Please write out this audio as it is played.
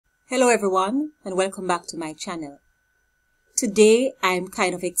Hello everyone and welcome back to my channel. Today I'm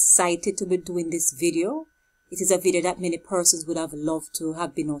kind of excited to be doing this video. It is a video that many persons would have loved to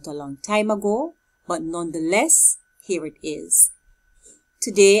have been out a long time ago, but nonetheless, here it is.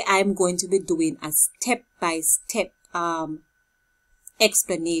 Today I'm going to be doing a step-by-step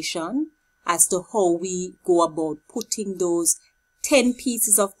explanation as to how we go about putting those 10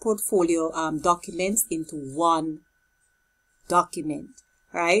 pieces of portfolio documents into one document.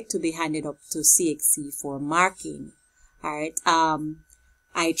 Right, to be handed up to CXC for marking. Alright,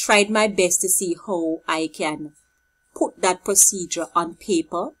 I tried my best to see how I can put that procedure on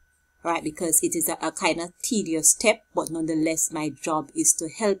paper, right, because it is a kind of tedious step, but nonetheless my job is to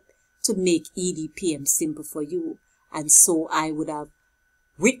help to make EDPM simple for you. And so I would have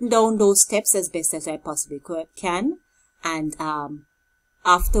written down those steps as best as I possibly can, and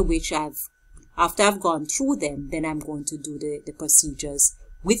after I've gone through them, then I'm going to do the procedures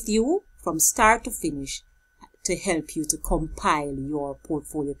with you from start to finish to help you to compile your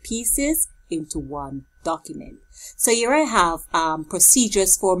portfolio pieces into one document. So here I have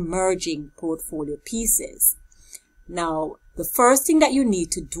procedures for merging portfolio pieces. Now, the first thing that you need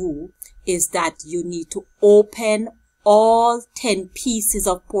to do is that you need to open all 10 pieces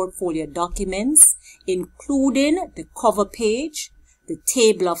of portfolio documents, including the cover page, the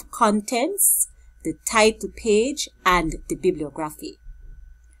table of contents, the title page, and the bibliography.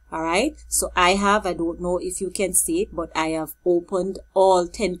 Alright, so I don't know if you can see it, but I have opened all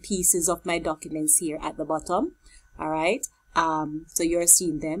 10 pieces of my documents here at the bottom. Alright, so you're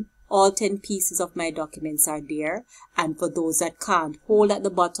seeing them. All 10 pieces of my documents are there. And for those that can't hold at the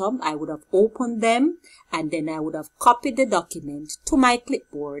bottom, I would have opened them and then I would have copied the document to my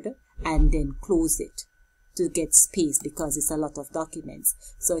clipboard and then close it to get space because it's a lot of documents.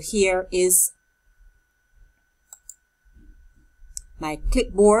 So here is my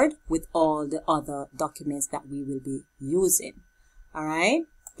clipboard with all the other documents that we will be using. Alright,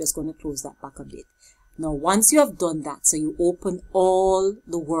 just going to close that back a bit. Now once you have done that, so you open all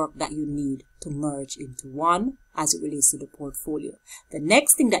the work that you need to merge into one as it relates to the portfolio. The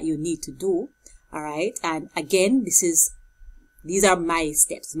next thing that you need to do, alright, and again these are my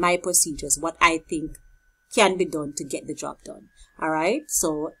steps, my procedures, what I think can be done to get the job done. Alright,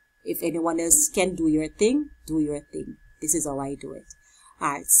 so if anyone else can do your thing, do your thing. This is how I do it.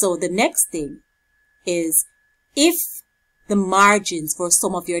 Alright, so the next thing is if the margins for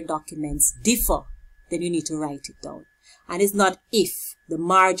some of your documents differ, then you need to write it down. And it's not if. The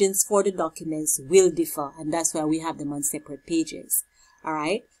margins for the documents will differ, and that's why we have them on separate pages.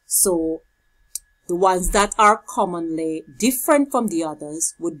 Alright, so the ones that are commonly different from the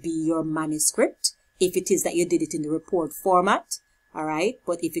others would be your manuscript, if it is that you did it in the report format. Alright,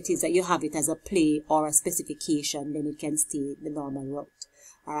 but if it is that you have it as a play or a specification, then it can stay the normal route.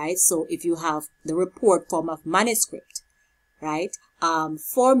 Alright, so if you have the report form of manuscript, right,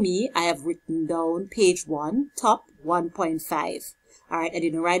 for me, I have written down page 1, top 1.5. Alright, I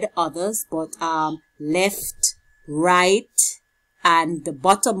didn't write the others, but left, right, and the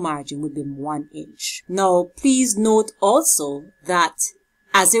bottom margin would be 1 inch. Now, please note also that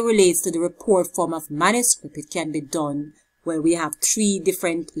as it relates to the report form of manuscript, it can be done where we have 3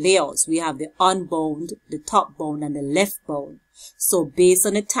 different layouts. We have the unbound, the top bound, and the left bound. So based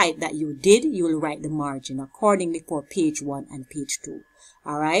on the type that you did, you will write the margin accordingly for page 1 and page 2.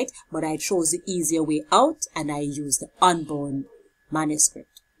 Alright, but I chose the easier way out and I used the unbound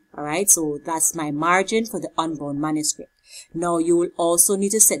manuscript. Alright, so that's my margin for the unbound manuscript. Now you will also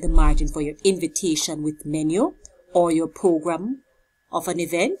need to set the margin for your invitation with menu or your program of an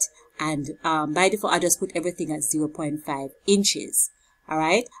event. And by default, I just put everything at 0.5 inches.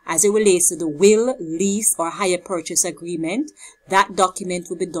 Alright, as it relates to the will, lease, or hire purchase agreement, that document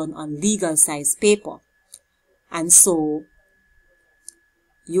will be done on legal size paper. And so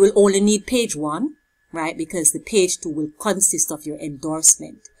you will only need page 1, right, because the page 2 will consist of your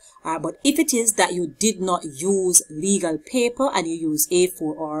endorsement. But if it is that you did not use legal paper and you use A4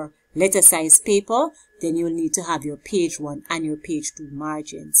 or letter size paper, then you will need to have your page 1 and your page 2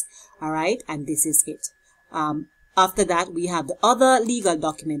 margins. Alright, and this is it. After that, we have the other legal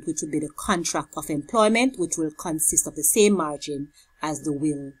document, which will be the contract of employment, which will consist of the same margin as the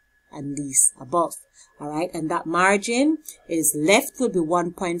will and lease above. Alright, and that margin is left will be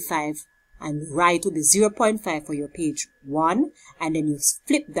 1.5 and right will be 0.5 for your page 1, and then you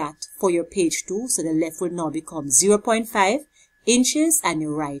flip that for your page 2, so the left will now become 0.5 inches and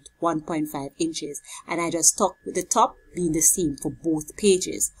your right 1.5 inches. And I just stuck with the top being the same for both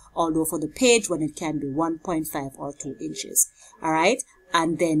pages, although for the page 1 it can be 1.5 or 2 inches. Alright,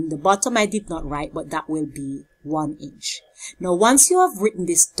 And then the bottom I did not write, but that will be 1 inch. Now, once you have written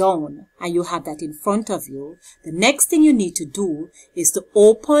this down and you have that in front of you, the next thing you need to do is to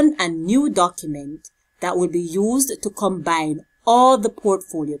open a new document that will be used to combine all the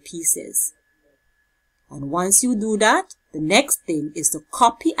portfolio pieces. And once you do that, the next thing is to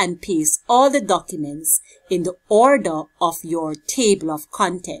copy and paste all the documents in the order of your table of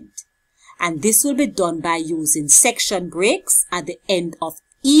content. And this will be done by using section breaks at the end of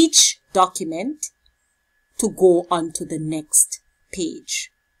each document to go on to the next page.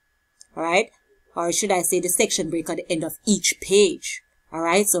 Alright? Or should I say the section break at the end of each page.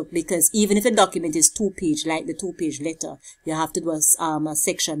 Alright? So, because even if the document is 2-page, like the 2-page letter, you have to do a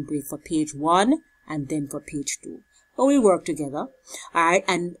section break for page 1 and then for page 2. But we work together. Alright?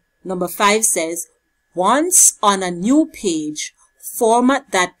 And number 5 says, once on a new page,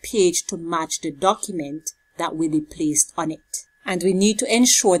 format that page to match the document that will be placed on it. And we need to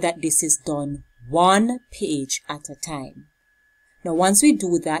ensure that this is done 1 page at a time. Now, once we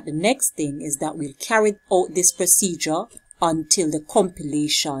do that, the next thing is that we'll carry out this procedure until the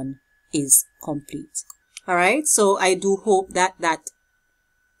compilation is complete. Alright, so I do hope that that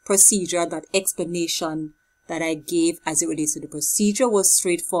procedure, that explanation that I gave as it relates to the procedure was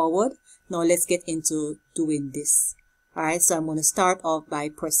straightforward. Now let's get into doing this. Alright, so I'm going to start off by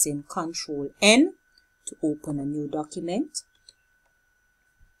pressing Ctrl N to open a new document.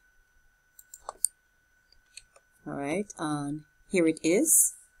 Alright, and here it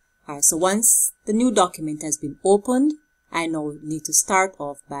is. Alright, so once the new document has been opened, I now need to start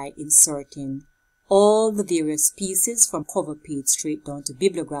off by inserting all the various pieces from cover page straight down to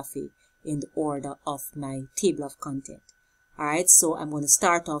bibliography in the order of my table of content. Alright, so I'm going to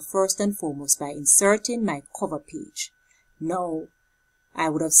start off first and foremost by inserting my cover page. Now, I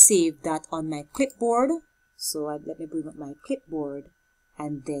would have saved that on my clipboard. So let me bring up my clipboard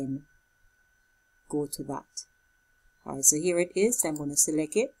and then go to that. Alright, so here it is. I'm going to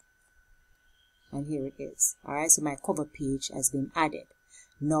select it. And here it is. Alright, so my cover page has been added.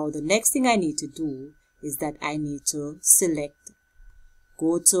 Now, the next thing I need to do is that I need to select,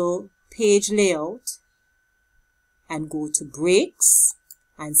 go to page layout, and go to breaks,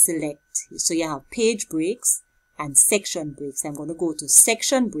 and select. So you have page breaks and section breaks. I'm going to go to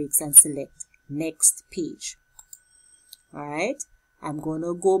section breaks and select next page. Alright, I'm going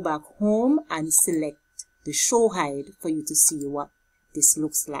to go back home and select the show hide for you to see what this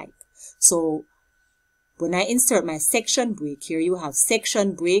looks like. So when I insert my section break, here you have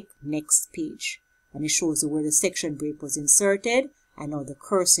section break next page, and it shows you where the section break was inserted and now the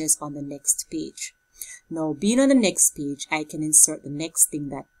cursor is on the next page. Now, being on the next page, I can insert the next thing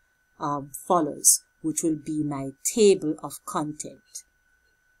that follows, which will be my table of content.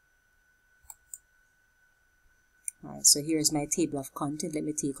 Alright, so here's my table of content. Let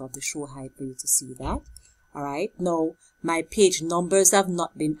me take off the show hide for you to see that. Alright, now my page numbers have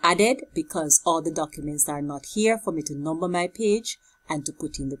not been added because all the documents are not here for me to number my page and to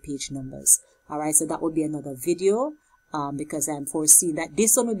put in the page numbers. Alright, so that will be another video because I'm foreseeing that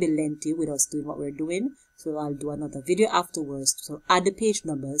this one will be lengthy with us doing what we're doing. So I'll do another video afterwards to add the page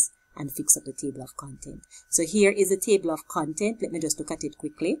numbers and fix up the table of content. So here is the table of content. Let me just look at it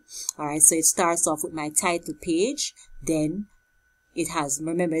quickly. Alright, so it starts off with my title page. Then it has,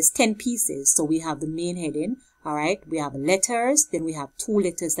 remember, it's 10 pieces. So we have the main heading. Alright, we have letters. Then we have 2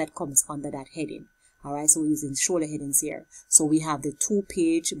 letters that comes under that heading. Alright, so we're using shoulder headings here. So we have the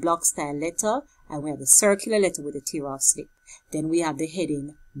 2-page block style letter, and we have the circular letter with the tear-off slip. Then we have the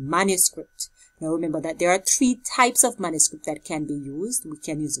heading manuscript. Now remember that there are 3 types of manuscript that can be used. We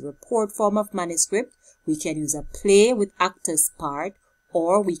can use a report form of manuscript, we can use a play with actor's part,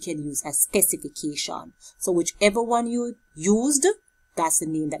 or we can use a specification. So whichever one you used, that's the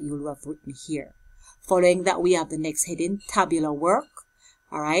name that you'll have written here. Following that, we have the next heading, tabular work.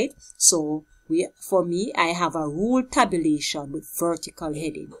 Alright, so for me, I have a rule tabulation with vertical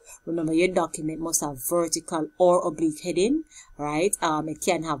heading. Remember, your document must have vertical or oblique heading, right? It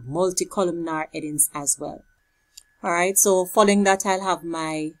can have multi-columnar headings as well. Alright, so following that, I'll have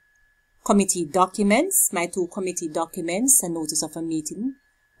my committee documents, my 2 committee documents, a notice of a meeting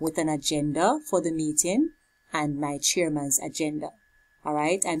with an agenda for the meeting, and my chairman's agenda.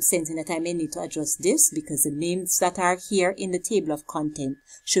 Alright, I'm sensing that I may need to adjust this because the names that are here in the table of content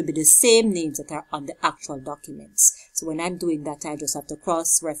should be the same names that are on the actual documents. So when I'm doing that, I just have to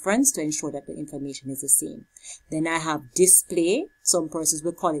cross-reference to ensure that the information is the same. Then I have display. Some persons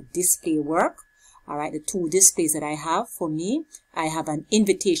will call it display work. Alright, the 2 displays that I have for me, I have an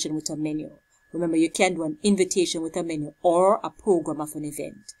invitation with a menu. Remember, you can do an invitation with a menu or a program of an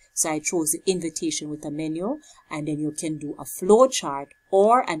event. So I chose the invitation with a menu, and then you can do a flow chart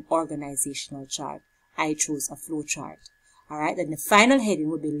or an organizational chart. I chose a flow chart. All right, then the final heading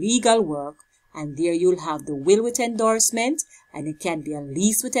will be legal work, and there you'll have the will with endorsement, and it can be a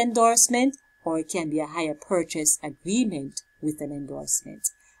lease with endorsement, or it can be a hire purchase agreement with an endorsement,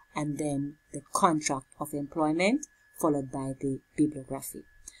 and then the contract of employment followed by the bibliography.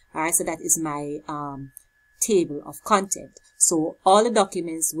 All right, so that is my table of content. So all the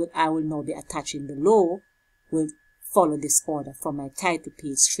documents I will now be attaching below will follow this order from my title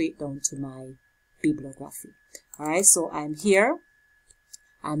page straight down to my bibliography. All right, so I'm here.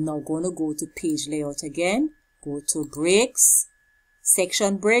 I'm now going to go to page layout again, go to breaks,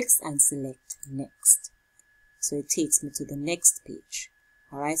 section breaks, and select next. So it takes me to the next page.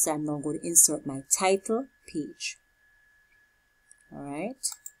 All right, so I'm now going to insert my title page. All right,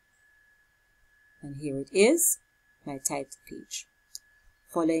 and here it is, my title page.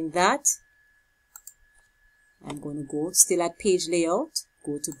 Following that, I'm going to go still at page layout,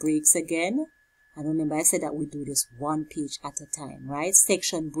 go to breaks again. And remember, I said that we do this one page at a time, right?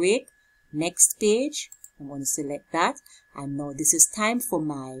 Section break, next page. I'm going to select that. And now this is time for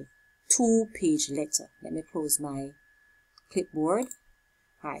my 2-page letter. Let me close my clipboard.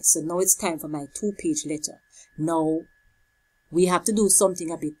 All right, so now it's time for my 2-page letter. Now, we have to do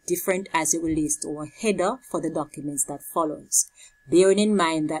something a bit different as it relates to our header for the documents that follows. Bearing in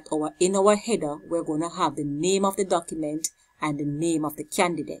mind that in our header, we're going to have the name of the document and the name of the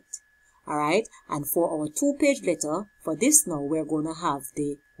candidate. All right, and for our 2-page letter, for this now, we're going to have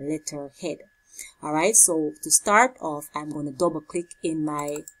the letterhead. All right, so to start off, I'm going to double click in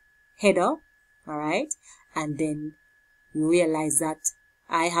my header. All right, and then you realize that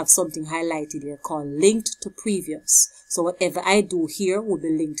I have something highlighted here called linked to previous. So whatever I do here will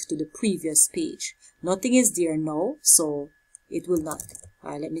be linked to the previous page. Nothing is there now, so it will not.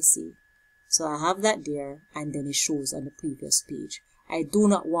 All right, let me see. So I have that there, and then it shows on the previous page. I do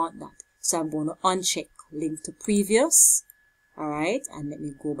not want that. So I'm going to uncheck link to previous. All right, and let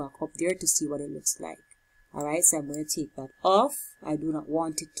me go back up there to see what it looks like. All right, so I'm going to take that off. I do not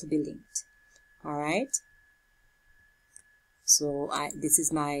want it to be linked. All right, so this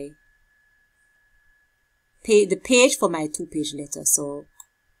is my the page for my 2-page letter. So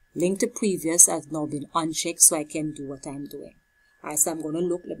link to previous has now been unchecked, so I can do what I'm doing. All right, so I'm going to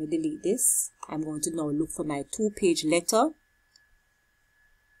look. Let me delete this. I'm going to now look for my 2-page letter.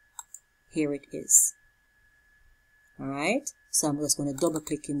 Here it is. All right, so I'm just going to double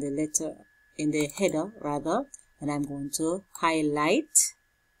click in the letter, in the header rather, and I'm going to highlight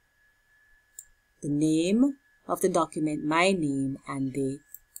the name of the document, my name, and the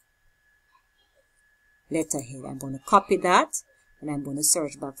letterhead. I'm going to copy that, and I'm going to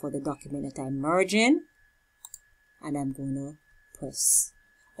search back for the document that I'm merging, and I'm going to press,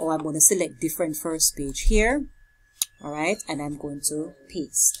 or I'm going to select different first page here. All right, and I'm going to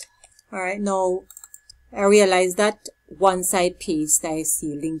paste. All right, now I realize that once I paste, I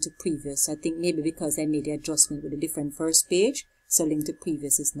see link to previous. I think maybe because I made the adjustment with a different first page, so link to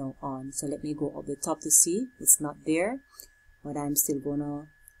previous is now on. So let me go up the top to see. It's not there, but I'm still gonna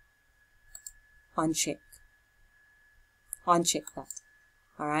uncheck that.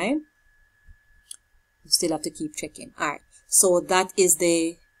 All right, you still have to keep checking. All right, so that is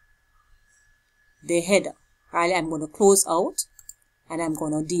the header. All right, I'm going to close out, and I'm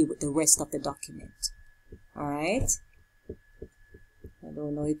going to deal with the rest of the document. All right, I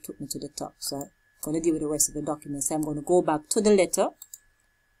don't know, it took me to the top, so I'm going to deal with the rest of the document. So I'm going to go back to the letter,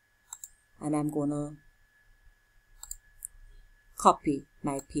 and I'm going to copy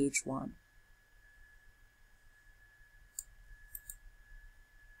my page 1.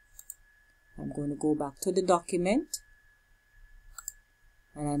 I'm going to go back to the document,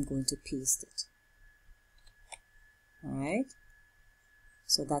 and I'm going to paste it. All right,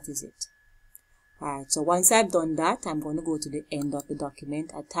 so that is it. All right, so once I've done that, I'm going to go to the end of the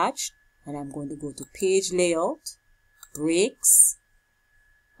document attached, and I'm going to go to page layout, breaks,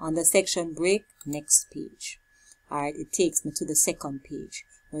 on the section break, next page. All right, it takes me to the second page.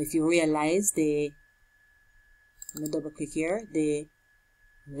 Now if you realize let me double click here, the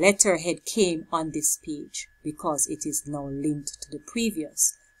letterhead came on this page because it is now linked to the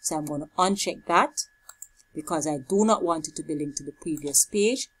previous. So I'm going to uncheck that because I do not want it to be linked to the previous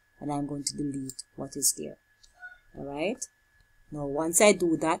page, and I'm going to delete what is there. All right, now once I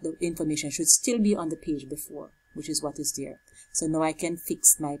do that, the information should still be on the page before, which is what is there. So now I can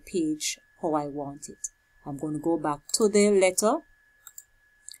fix my page how I want it. I'm going to go back to the letter.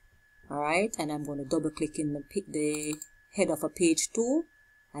 All right, and I'm going to double click in the header for page 2,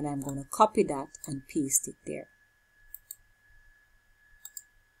 and I'm going to copy that and paste it there.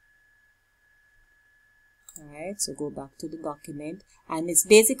 Alright, so go back to the document, and it's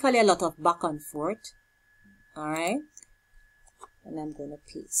basically a lot of back and forth. Alright, and I'm going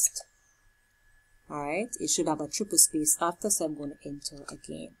to paste. Alright, it should have a triple space after, so I'm going to enter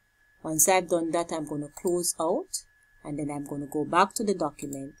again. Once I've done that, I'm going to close out, and then I'm going to go back to the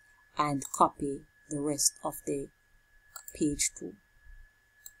document and copy the rest of the page 2.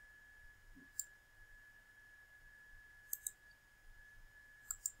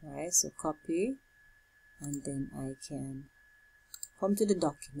 Alright, so copy, and then I can come to the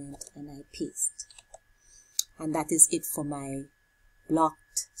document and I paste. And that is it for my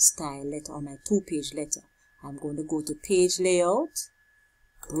blocked style letter, or my 2-page letter. I'm going to go to page layout,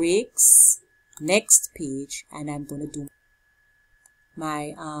 breaks, next page, and I'm going to do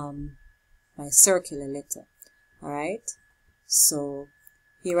my my circular letter. Alright, so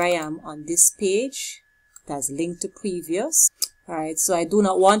here I am on this page. That's linked to previous. Alright, so I do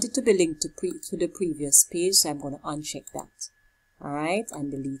not want it to be linked to the previous page, so I'm going to uncheck that. Alright, and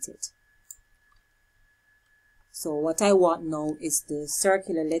delete it. So what I want now is the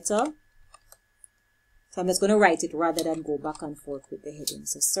circular letter. So I'm just going to write it rather than go back and forth with the heading.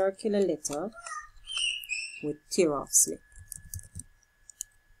 So circular letter with tear off slip.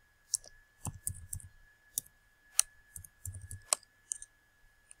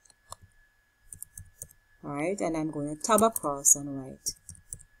 Alright, and I'm going to tab across and write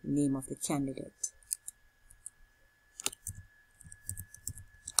the name of the candidate.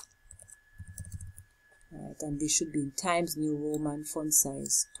 Alright, and this should be in Times New Roman font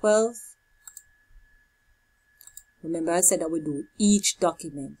size 12. Remember I said that we do each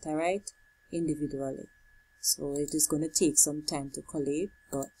document, alright, individually. So it is going to take some time to collate,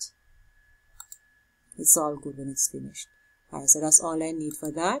 but it's all good when it's finished. Alright, so that's all I need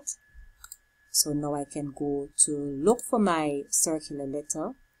for that. So now I can go to look for my circular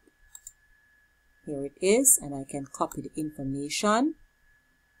letter. Here it is, and I can copy the information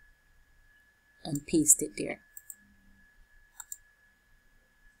and paste it there.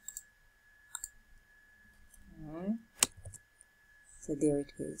 Alright. So there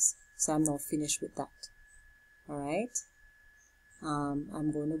it is. So I'm now finished with that. Alright.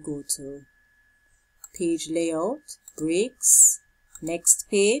 I'm going to go to page layout, breaks, next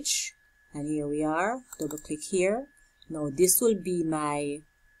page. And here we are, double click here. Now this will be my,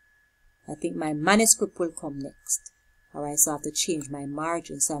 I think my manuscript will come next. Alright, so I have to change my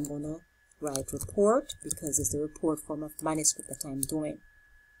margin. So I'm going to write report, because it's the report form of manuscript that I'm doing.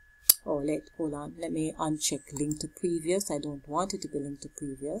 Oh, hold on, let me uncheck link to previous. I don't want it to be linked to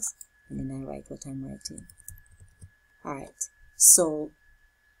previous. And then I write what I'm writing. Alright, so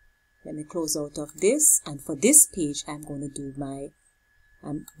let me close out of this. And for this page, I'm going to do my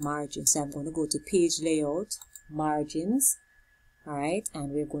margins. So I'm going to go to page layout, margins, alright,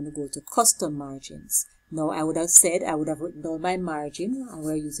 and we're going to go to custom margins. Now I would have said I would have written down my margin, and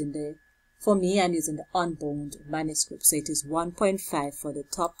we're using the, for me I'm using the unbound manuscript, so it is 1.5 for the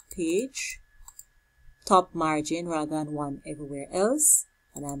top page, top margin, rather than 1 everywhere else.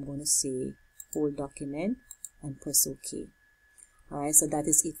 And I'm going to say whole document and press OK. Alright, so that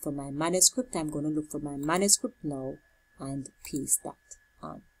is it for my manuscript. I'm going to look for my manuscript now and paste that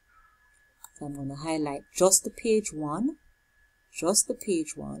on. So I'm going to highlight just the page 1, just the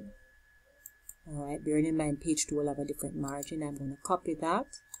page 1. Alright, bearing in mind page 2 will have a different margin. I'm going to copy that,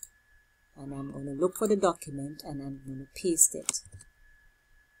 and I'm going to look for the document, and I'm going to paste it.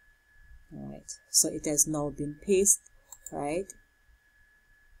 Alright, so it has now been pasted, right?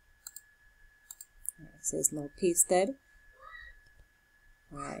 So it's now pasted.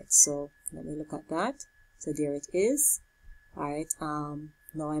 Alright, so let me look at that. So there it is. Alright,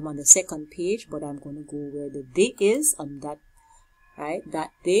 now I'm on the second page, but I'm going to go where the day is on that, right,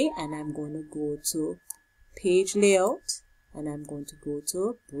 that day, and I'm going to go to page layout, and I'm going to go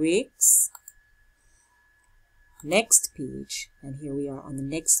to breaks, next page, and here we are on the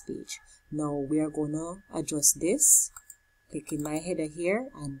next page. Now we are going to adjust this. Click in my header here,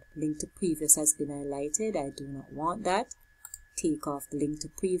 and link to previous has been highlighted. I do not want that. Take off the link to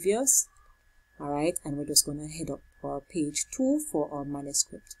previous. Alright, and we're just going to head up for page 2 for our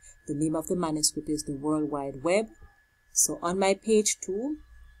manuscript. The name of the manuscript is the World Wide Web. So on my page 2,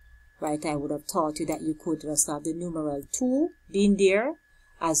 right, I would have taught you that you could just have the numeral 2 being there,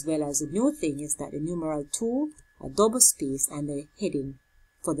 as well as the new thing is that the numeral 2, a double space, and the heading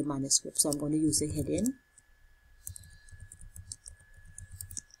for the manuscript. So I'm going to use the heading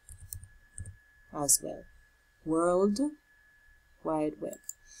as well. World Wide Web.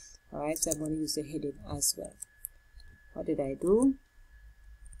 Alright, so I'm going to use the heading as well. What did I do?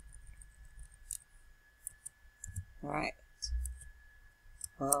 Alright.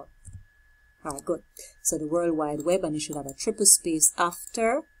 Alright, good. So the World Wide Web, and you should have a triple space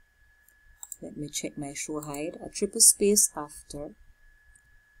after. Let me check my show hide. A triple space after.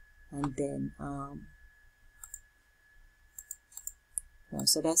 And then,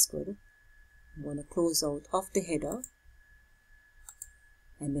 so that's good. I'm going to close out of the header.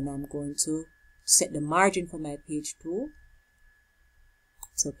 And then I'm going to set the margin for my page 2.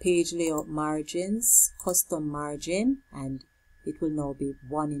 So page layout margins, custom margin, and it will now be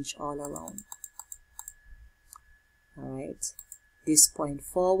 1 inch all around. Alright, this point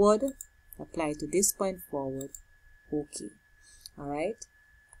forward, apply to this point forward, okay. Alright,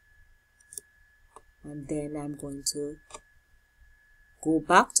 and then I'm going to go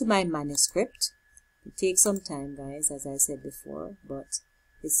back to my manuscript. It takes some time, guys, as I said before, but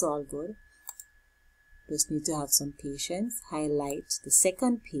it's all good. Just need to have some patience. Highlight the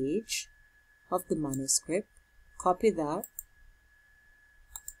second page of the manuscript, copy that,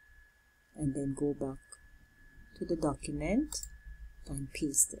 and then go back to the document and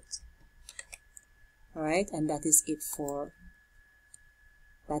paste it. Alright, and that is it for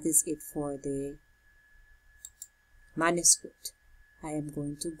the manuscript. I am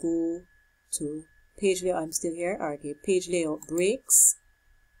going to go to page layout. I'm still here. Okay, page layout breaks,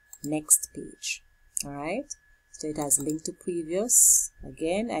 next page. Alright, so it has linked to previous.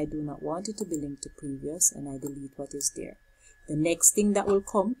 Again, I do not want it to be linked to previous, and I delete what is there. The next thing that will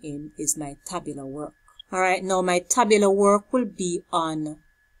come in is my tabular work. Alright, now my tabular work will be on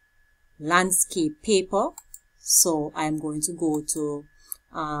landscape paper. So I'm going to go to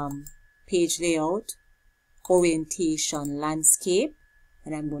page layout, orientation, landscape,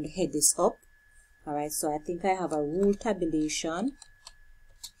 and I'm going to head this up. Alright, so I think I have a rule tabulation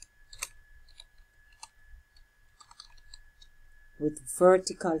with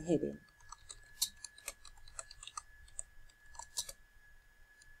vertical heading.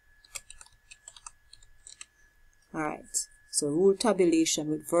 Alright, so rule tabulation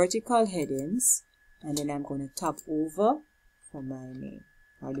with vertical headings, and then I'm going to tab over for my name,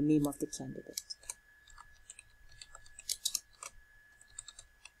 or the name of the candidate.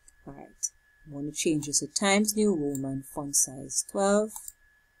 Alright, I'm going to change this to Times New Roman, font size 12.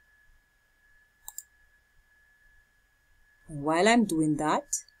 And while I'm doing that,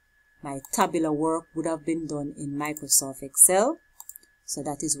 my tabular work would have been done in Microsoft Excel. So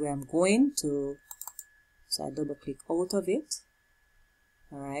that is where I'm going to. So I double click out of it.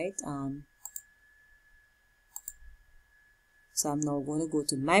 Alright. So I'm now going to go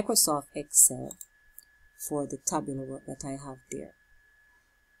to Microsoft Excel for the tabular work that I have there.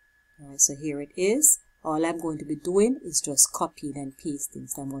 Alright, so here it is. All I'm going to be doing is just copying and pasting.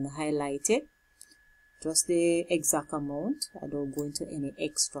 So I'm going to highlight it. Just the exact amount. I don't go into any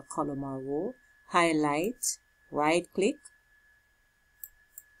extra column or row. Highlight, right click,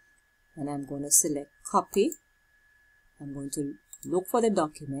 and I'm going to select copy. I'm going to look for the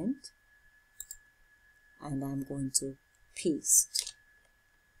document, and I'm going to paste.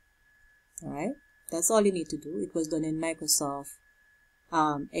 Alright, that's all you need to do. It was done in Microsoft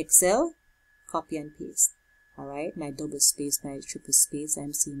Excel. Copy and paste. Alright, my double space, my triple space,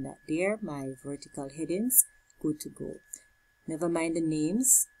 I'm seeing that there. My vertical headings, good to go. Never mind the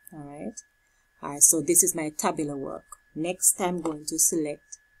names. Alright, so this is my tabular work. Next, I'm going to select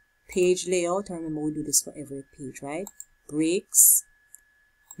page layout. Remember, we do this for every page, right? Breaks,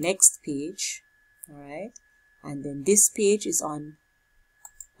 next page. Alright, and then this page is on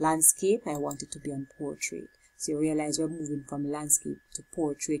landscape. I want it to be on portrait. So you realize we're moving from landscape to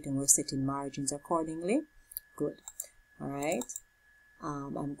portrait, and we're setting margins accordingly. Good. Alright,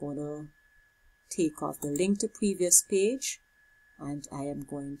 I'm going to take off the link to previous page, and I am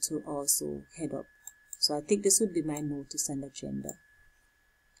going to also head up. So I think this would be my notice and agenda.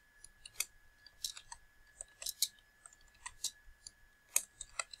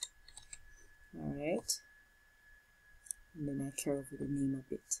 Alright, and then I care over the name a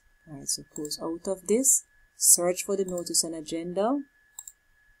bit. Alright, so close out of this, search for the notice and agenda.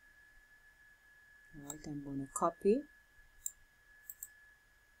 Alright, I'm going to copy.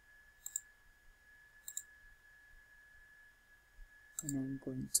 And I'm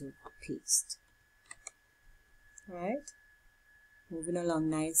going to paste. Alright, moving along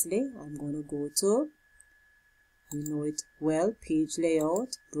nicely. I'm going to go to, you know it well, page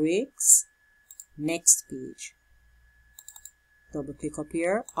layout, breaks, next page. Double click up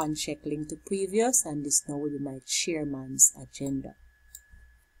here, uncheck link to previous, and this now will be my chairman's agenda.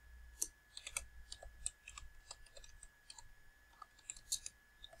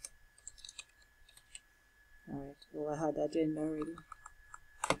 Alright, oh, I had the agenda already.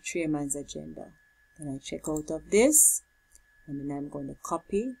 Chairman's agenda. Then I check out of this, and then I'm going to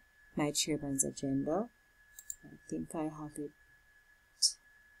copy my chairman's agenda. I think I have it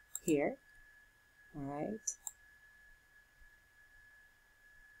here. All right.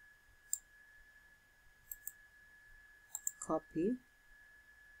 Copy,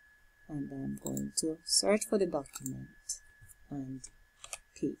 and I'm going to search for the document and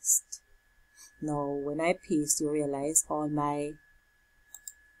paste. Now when I paste, you realize all my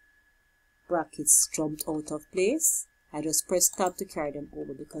brackets jumped out of place. I just press tab to carry them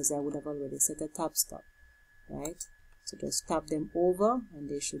over because I would have already set a tab stop, right? So just tab them over and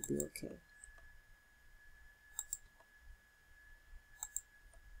they should be okay.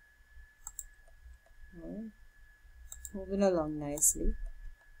 All right. Moving along nicely.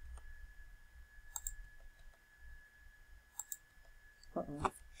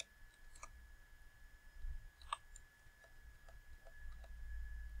 Alright.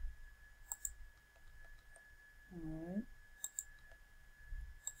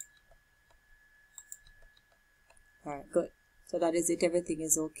 Alright, good. So that is it. Everything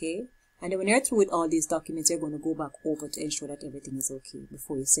is okay. And then when you're through with all these documents, you're going to go back over to ensure that everything is okay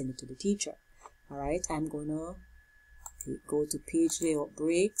before you send it to the teacher. Alright, I'm going to go to page layout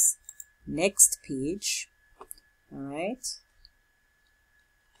breaks, next page. Alright.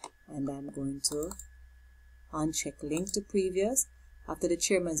 And I'm going to uncheck link to previous. After the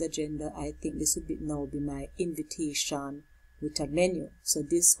chairman's agenda, I think this would now be my invitation with a menu. So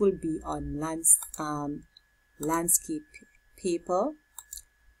this will be on landscape paper,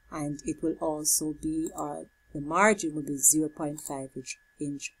 and it will also be, the margin will be 0.5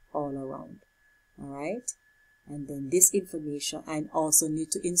 inch all around. All right. And then this information, I also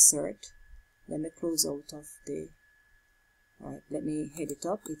need to insert. Let me close out of the. All right, let me head it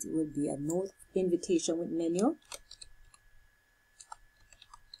up. It will be a note invitation with menu.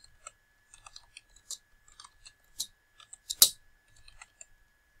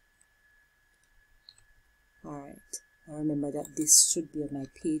 All right, now remember that this should be on my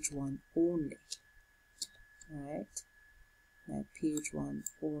page 1 only. All right, my page 1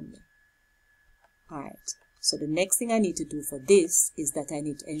 only. All right, so the next thing I need to do for this is that I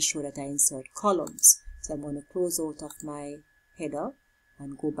need to ensure that I insert columns. So I'm going to close out of my header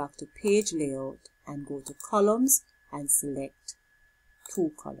and go back to page layout and go to columns and select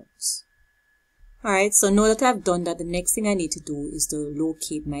 2 columns. Alright, so now that I've done that, the next thing I need to do is to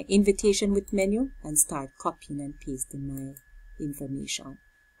locate my invitation with menu and start copying and pasting my information.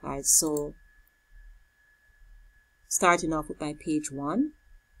 Alright, so starting off with my page 1.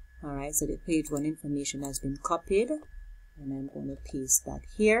 Alright, so the page 1 information has been copied and I'm going to paste that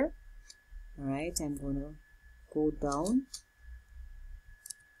here. Alright, I'm going to go down.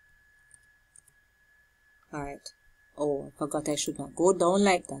 Alright, oh, I forgot I should not go down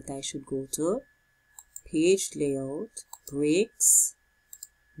like that. I should go to page layout, breaks,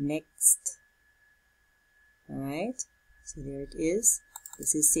 next. Alright, so there it is.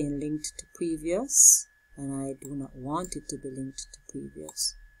 This is saying linked to previous, and I do not want it to be linked to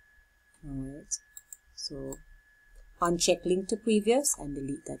previous. Alright, so uncheck link to previous and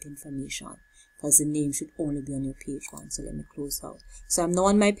delete that information because the name should only be on your page 1. So let me close out. So I'm now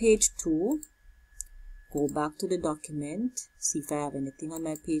on my page 2. Go back to the document, see if I have anything on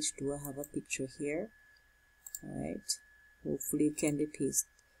my page 2. I have a picture here. Alright, hopefully it can be pasted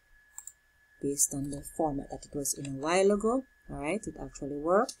based on the format that it was in a while ago. Alright, it actually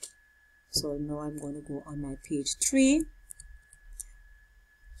worked. So now I'm going to go on my page 3.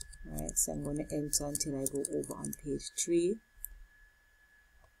 Alright, so I'm going to enter until I go over on page 3.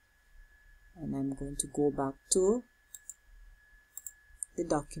 And I'm going to go back to the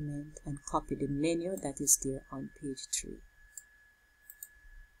document and copy the menu that is there on page 3.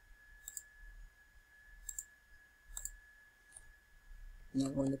 And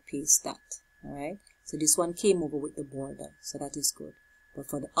I'm going to paste that. Alright, so this one came over with the border, so that is good. But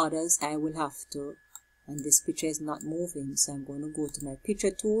for the others, I will have to, and this picture is not moving, so I'm going to go to my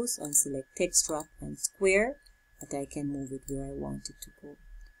picture tools and select text wrap and square, that I can move it where I want it to go.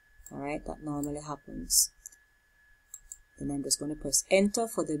 Alright, that normally happens. Then I'm just going to press enter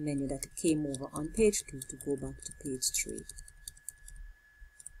for the menu that came over on page 2 to go back to page 3.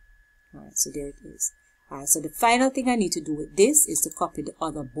 Alright, so there it is. Alright, so the final thing I need to do with this is to copy the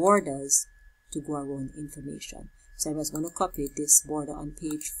other borders to go around the information. So I'm just going to copy this border on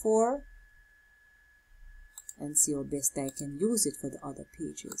page 4 and see how best I can use it for the other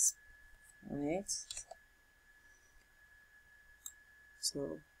pages. Alright,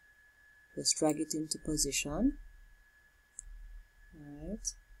 so just drag it into position. Alright,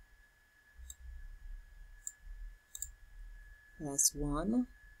 that's one.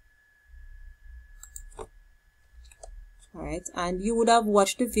 All right, and you would have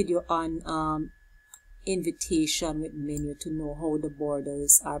watched the video on invitation with menu to know how the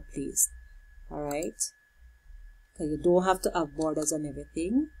borders are placed. All right, so you don't have to have borders on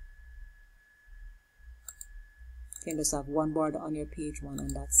everything. You can just have one border on your page 1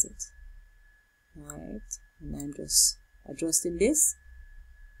 and that's it. All right, and I'm just adjusting this.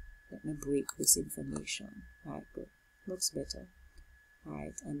 Let me break this information. All right, good, looks better. All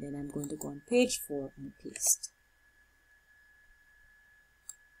right, and then I'm going to go on page 4 and paste.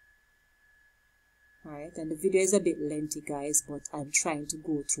 Alright, and the video is a bit lengthy, guys, but I'm trying to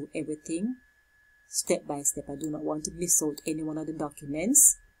go through everything step by step. I do not want to miss out any one of the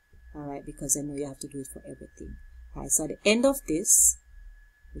documents, alright, because I know you have to do it for everything. Alright, so at the end of this,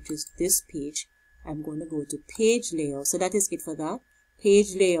 which is this page, I'm going to go to page layout. So that is it for that.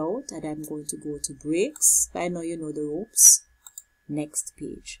 Page layout, and I'm going to go to breaks. I know you know the ropes. Next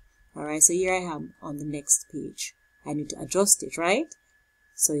page. Alright, so here I am on the next page. I need to adjust it, right?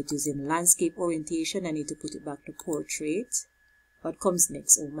 So it is in landscape orientation. I need to put it back to portrait. What comes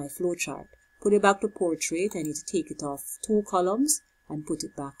next? Oh, my flow chart. Put it back to portrait. I need to take it off 2 columns and put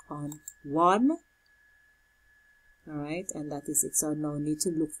it back on 1. Alright, and that is it. So now I need to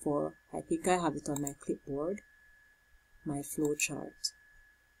look for, I think I have it on my clipboard, my flow chart.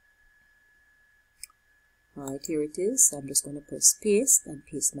 Alright, here it is. I'm just going to press paste and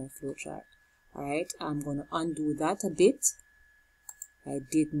paste my flow chart. Alright, I'm going to undo that a bit. I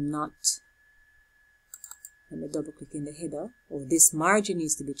did not. Let me double click in the header. Oh, this margin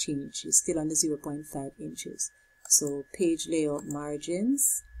needs to be changed. It's still on the 0.5 inches. So page layout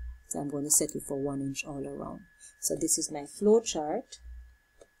margins. So I'm going to set it for 1 inch all around. So this is my flow chart.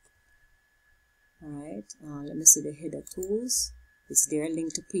 Alright, let me see the header tools. It's there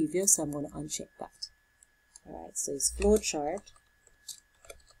linked to previous, so I'm going to uncheck that. Alright, so it's flow chart.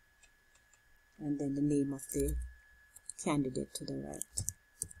 And then the name of the candidate to the right.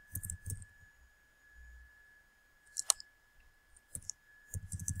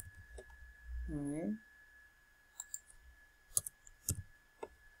 Alright.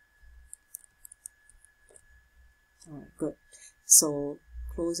 Alright, good. So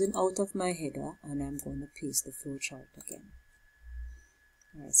closing out of my header, and I'm going to paste the flow chart again.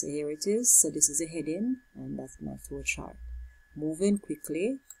 Alright, so here it is. So this is the heading, and that's my flow chart. Moving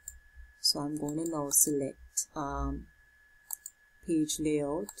quickly. So I'm going to now select page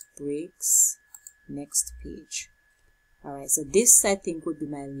layout, breaks, next page. Alright, so this I think would be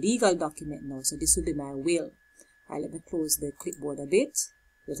my legal document now. So this would be my will. Alright, let me close the clipboard a bit.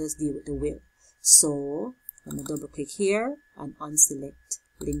 Let us deal with the will. So let me double click here and unselect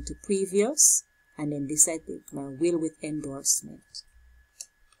link to previous, and then this I think my will with endorsement.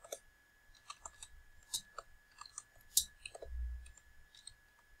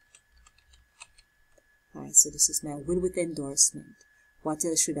 Alright, so this is my will with endorsement. What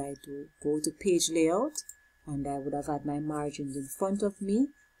else should I do? Go to page layout, and I would have had my margins in front of me.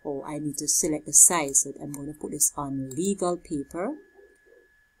 Or I need to select the size. So I'm going to put this on legal paper.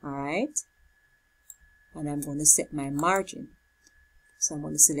 Alright. And I'm going to set my margin. So I'm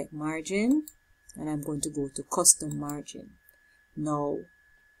going to select margin, and I'm going to go to custom margin. Now,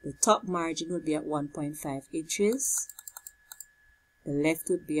 the top margin would be at 1.5 inches. The left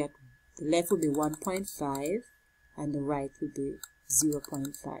would be 1.5, and the right would be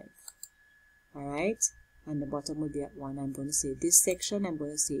 0.5. Alright, and the bottom will be at 1. I'm going to say this section, I'm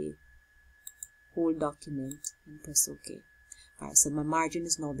going to say whole document, and press OK. Alright, so my margin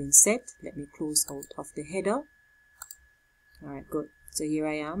is now been set. Let me close out of the header. Alright, good. So here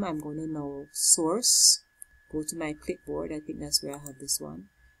I am. I'm going to now source, go to my clipboard. I think that's where I have this one,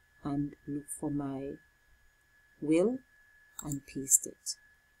 and look for my will and paste it.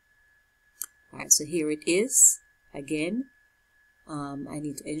 Alright, so here it is. Again, I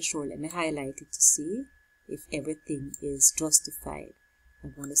need to ensure, let me highlight it to see if everything is justified.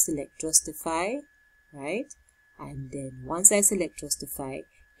 I'm going to select justify, right? And then once I select justify,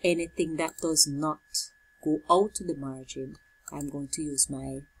 anything that does not go out to the margin, I'm going to use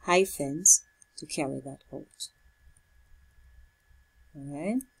my hyphens to carry that out.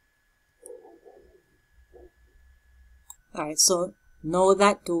 Alright. Alright, so now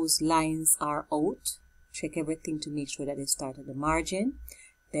that those lines are out, check everything to make sure that they start at the margin.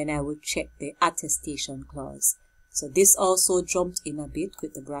 Then I will check the attestation clause. So this also jumped in a bit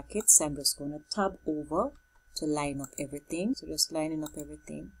with the brackets. So I'm just going to tab over to line up everything. So just lining up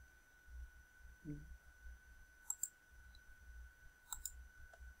everything.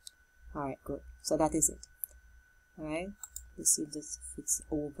 Alright, good. So that is it. Alright, let's see if this fits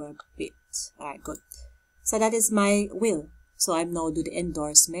over a bit. Alright, good. So that is my will. So I'm now do the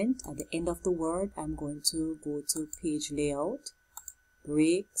endorsement. At the end of the word, I'm going to go to page layout,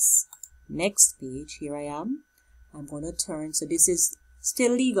 breaks, next page. Here I am. I'm going to turn. So this is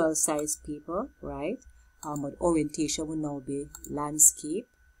still legal size paper, right? But orientation will now be landscape.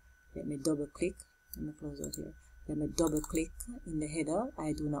 Let me double click. Let me close out here. Let me double click in the header.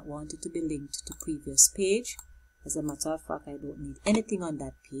 I do not want it to be linked to previous page. As a matter of fact, I don't need anything on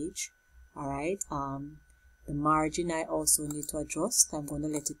that page. Alright. The margin I also need to adjust. I'm going to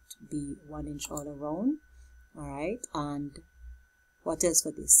let it be 1 inch all around. Alright. And what else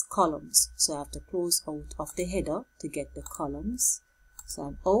for this? Columns. So I have to close out of the header to get the columns. So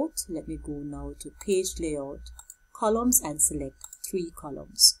I'm out. Let me go now to page layout, columns, and select 3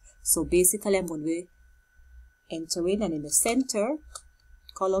 columns. So basically I'm going to be entering, and in the center,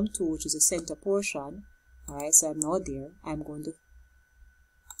 column 2, which is the center portion. Alright, so I'm now there. I'm going to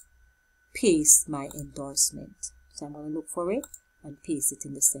paste my endorsement. So I'm going to look for it and paste it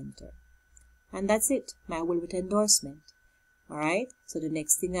in the center. And that's it, my will with endorsement. Alright, so the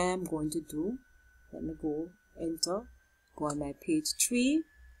next thing I am going to do, let me go, enter, go on my page 3.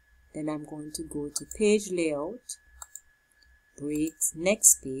 Then I'm going to go to page layout, breaks,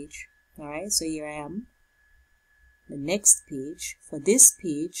 next page. Alright, so here I am. The next page. For this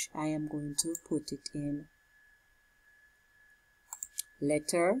page, I am going to put it in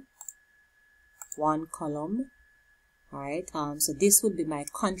letter, 1 column. Alright, so this would be my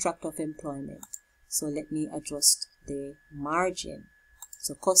contract of employment. So let me adjust the margin.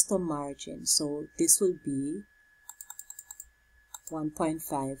 So custom margin. So this will be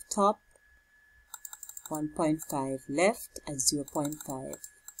 1.5 top, 1.5 left, and 0.5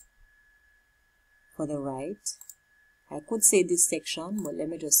 for the right. I could say this section, but let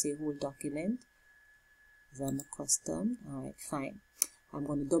me just say whole document. I'm a custom. Alright, fine. I'm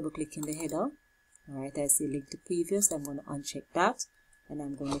going to double click in the header. Alright, I see link to previous. I'm going to uncheck that. And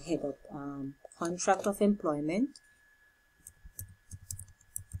I'm going to head up contract of employment.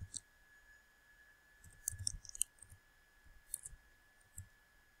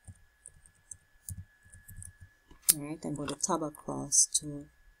 Alright, I'm going to tab across to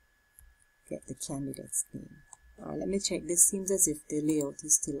get the candidate's name. Alright, let me check. This seems as if the layout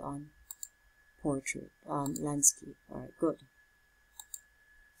is still on portrait, landscape. Alright, good.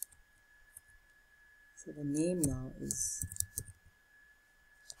 So the name now is,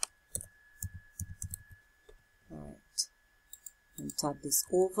 alright, and tab this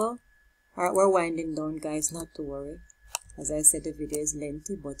over. Alright, we're winding down, guys, not to worry. As I said, the video is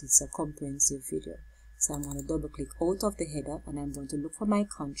lengthy, but it's a comprehensive video. So I'm going to double click out of the header, and I'm going to look for my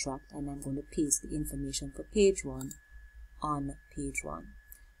contract, and I'm going to paste the information for page 1 on page 1.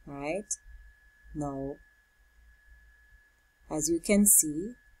 Alright, now as you can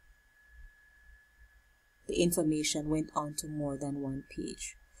see, the information went on to more than 1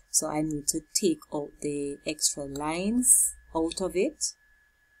 page. So I need to take out the extra lines out of it.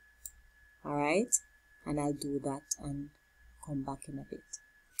 Alright, and I'll do that and come back in a bit.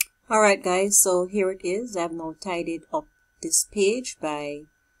 Alright guys, so here it is. I've now tidied up this page by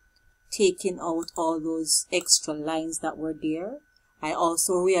taking out all those extra lines that were there. I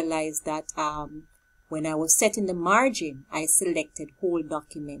also realized that when I was setting the margin, I selected whole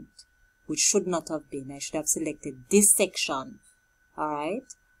document, which should not have been. I should have selected this section, alright,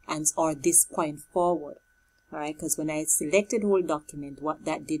 and or this point forward, alright, because when I selected whole document, what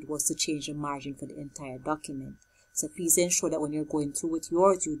that did was to change the margin for the entire document. So please ensure that when you're going through with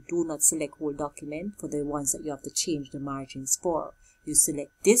yours, you do not select whole document for the ones that you have to change the margins for. You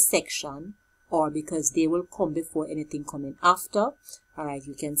select this section, or because they will come before anything coming after, alright,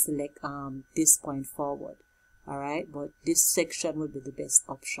 you can select this point forward, alright, but this section will be the best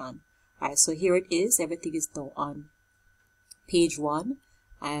option. Alright, so here it is. Everything is now on page 1.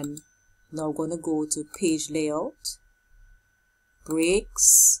 I'm now going to go to page layout,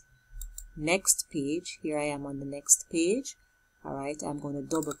 breaks, next page. Here I am on the next page. Alright, I'm going to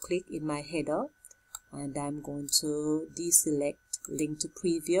double click in my header, and I'm going to deselect link to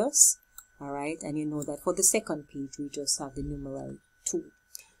previous. Alright, and you know that for the second page we just have the numeral 2.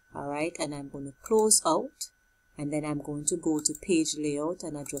 Alright, and I'm going to close out, and then I'm going to go to page layout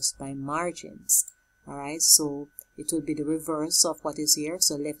and adjust my margins. Alright, so it will be the reverse of what is here.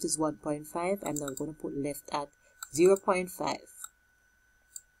 So left is 1.5. I'm now going to put left at 0.5.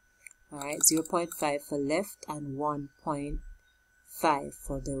 Alright, 0.5 for left and 1.5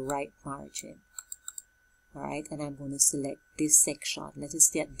 for the right margin. Alright, and I'm going to select this section. Let us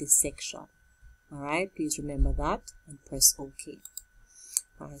get this section. Alright, please remember that and press OK.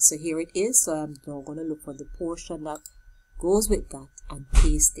 Alright, so here it is. So I'm now going to look for the portion that goes with that and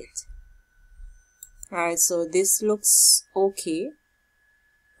paste it. Alright, so this looks okay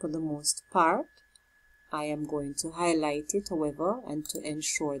for the most part. I am going to highlight it, however, and to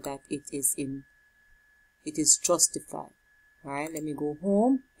ensure that it is justified. Alright, let me go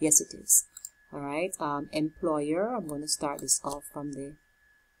home. Yes, it is. Alright, employer, I'm going to start this off from the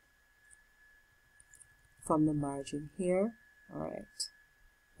margin here. Alright,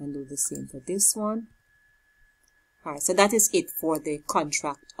 and do the same for this one. Alright, so that is it for the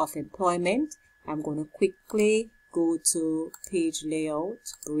contract of employment. I'm going to quickly go to page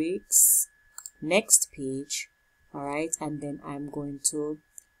layout, breaks, next page. Alright, and then I'm going to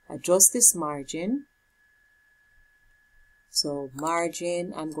adjust this margin. So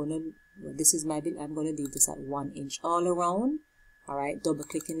margin, I'm going to leave this at 1 inch all around. Alright, double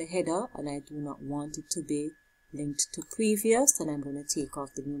click in the header, and I do not want it to be linked to previous, and I'm going to take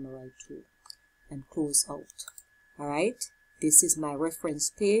off the numeral 2 and close out. Alright, this is my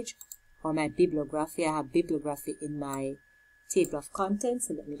reference page or my bibliography. I have bibliography in my table of contents,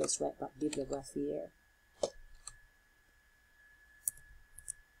 so let me just write back bibliography here.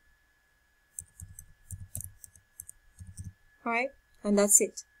 Alright, and that's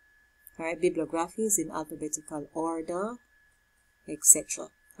it. Alright, bibliography is in alphabetical order, etc.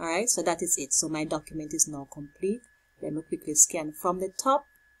 Alright, so that is it. So my document is now complete. Let me quickly scan from the top.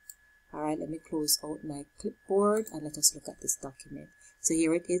 Alright, let me close out my clipboard and let us look at this document. So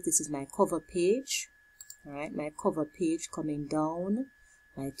here it is. This is my cover page. Alright, my cover page coming down,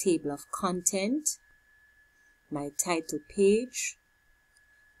 my table of content, my title page,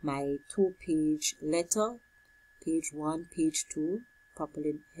 my 2-page letter, page 1, page 2,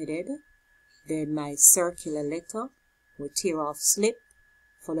 properly headed, then my circular letter with tear off slip,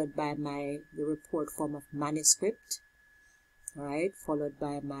 followed by the report form of manuscript, alright, followed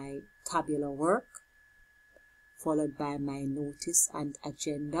by my tabular work, followed by my notice and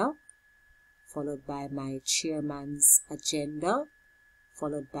agenda, followed by my chairman's agenda,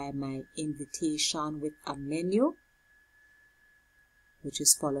 followed by my invitation with a menu, which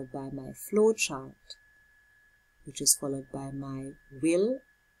is followed by my flow chart, which is followed by my will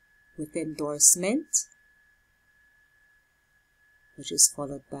with endorsement, which is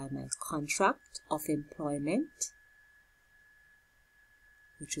followed by my contract of employment,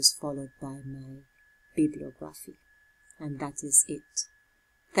 which is followed by my bibliography. And that is it.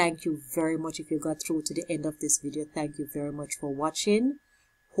 Thank you very much if you got through to the end of this video. Thank you very much for watching.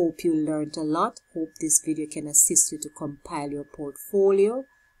 Hope you learned a lot. Hope this video can assist you to compile your portfolio,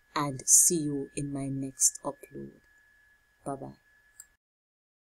 and see you in my next upload. Bye-bye.